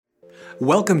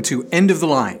Welcome to End of the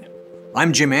Line.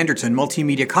 I'm Jim Anderton,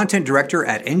 Multimedia Content Director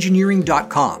at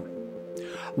Engineering.com.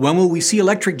 When will we see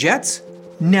electric jets?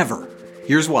 Never.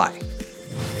 Here's why.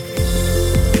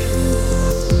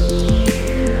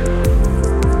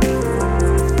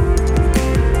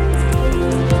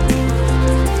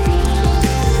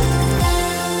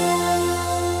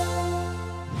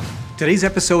 Today's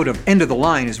episode of End of the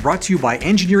Line is brought to you by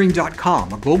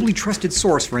Engineering.com, a globally trusted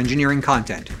source for engineering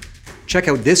content. Check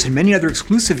out this and many other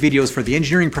exclusive videos for the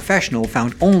engineering professional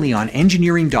found only on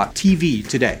engineering.tv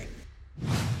today.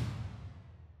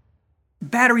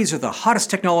 Batteries are the hottest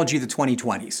technology of the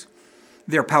 2020s.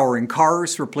 They're powering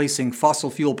cars, replacing fossil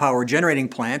fuel power generating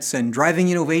plants, and driving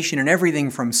innovation in everything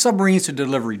from submarines to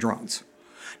delivery drones.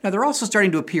 Now, they're also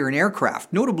starting to appear in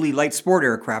aircraft, notably light sport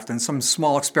aircraft and some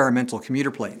small experimental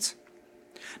commuter planes.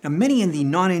 Now, many in the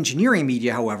non-engineering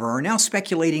media, however, are now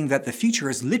speculating that the future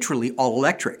is literally all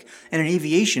electric, and in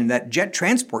aviation that jet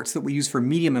transports that we use for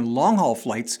medium and long-haul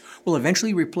flights will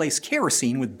eventually replace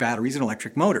kerosene with batteries and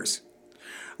electric motors.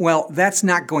 Well, that's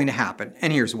not going to happen,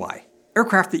 and here's why.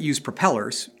 Aircraft that use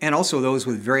propellers, and also those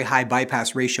with very high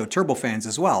bypass ratio turbofans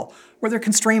as well, where they're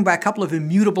constrained by a couple of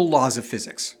immutable laws of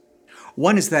physics.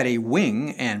 One is that a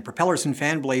wing, and propellers and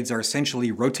fan blades are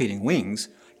essentially rotating wings,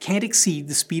 can't exceed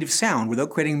the speed of sound without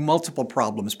creating multiple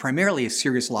problems, primarily a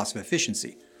serious loss of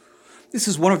efficiency. This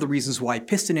is one of the reasons why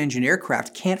piston-engine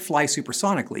aircraft can't fly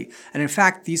supersonically, and in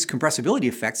fact, these compressibility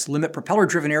effects limit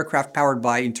propeller-driven aircraft powered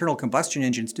by internal combustion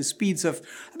engines to speeds of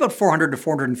about 400 to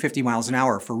 450 miles an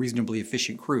hour for reasonably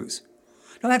efficient cruise.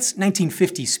 Now that's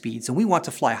 1950 speeds, and we want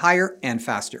to fly higher and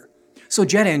faster. So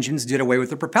jet engines did away with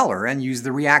the propeller and used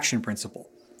the reaction principle.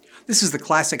 This is the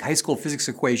classic high school physics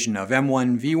equation of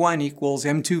m1v1 equals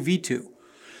m2v2.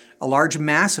 A large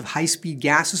mass of high-speed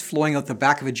gases flowing out the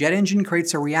back of a jet engine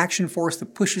creates a reaction force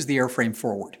that pushes the airframe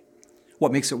forward.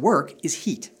 What makes it work is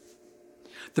heat.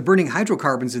 The burning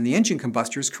hydrocarbons in the engine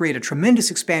combustors create a tremendous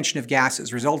expansion of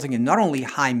gases, resulting in not only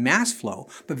high mass flow,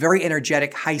 but very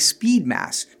energetic high-speed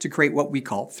mass to create what we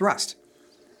call thrust.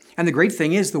 And the great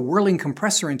thing is the whirling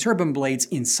compressor and turbine blades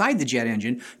inside the jet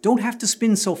engine don't have to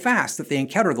spin so fast that they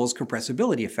encounter those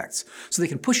compressibility effects, so they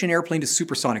can push an airplane to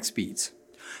supersonic speeds.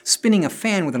 Spinning a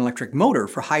fan with an electric motor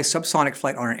for high subsonic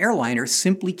flight on an airliner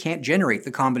simply can't generate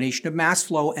the combination of mass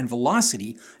flow and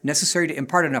velocity necessary to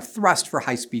impart enough thrust for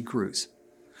high-speed cruise.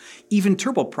 Even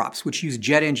turboprops, which use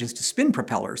jet engines to spin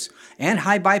propellers, and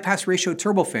high bypass ratio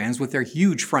turbofans with their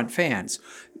huge front fans,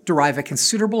 derive a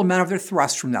considerable amount of their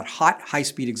thrust from that hot,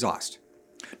 high-speed exhaust.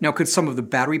 Now, could some of the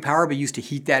battery power be used to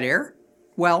heat that air?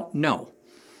 Well, no.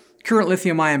 Current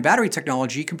lithium-ion battery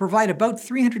technology can provide about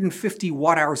 350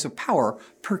 watt-hours of power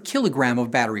per kilogram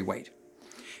of battery weight.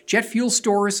 Jet fuel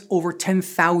stores over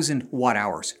 10,000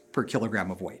 watt-hours per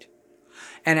kilogram of weight.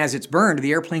 And as it's burned,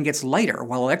 the airplane gets lighter,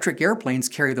 while electric airplanes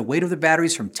carry the weight of the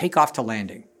batteries from takeoff to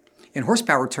landing. In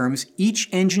horsepower terms, each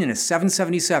engine in a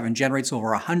 777 generates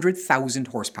over 100,000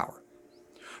 horsepower.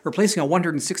 Replacing a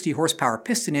 160 horsepower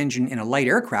piston engine in a light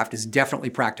aircraft is definitely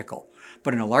practical,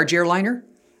 but in a large airliner,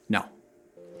 no.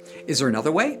 Is there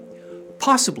another way?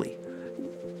 Possibly.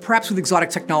 Perhaps with exotic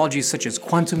technologies such as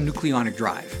quantum nucleonic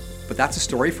drive, but that's a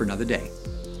story for another day.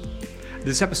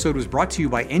 This episode was brought to you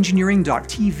by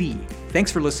Engineering.tv.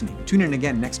 Thanks for listening. Tune in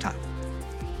again next time.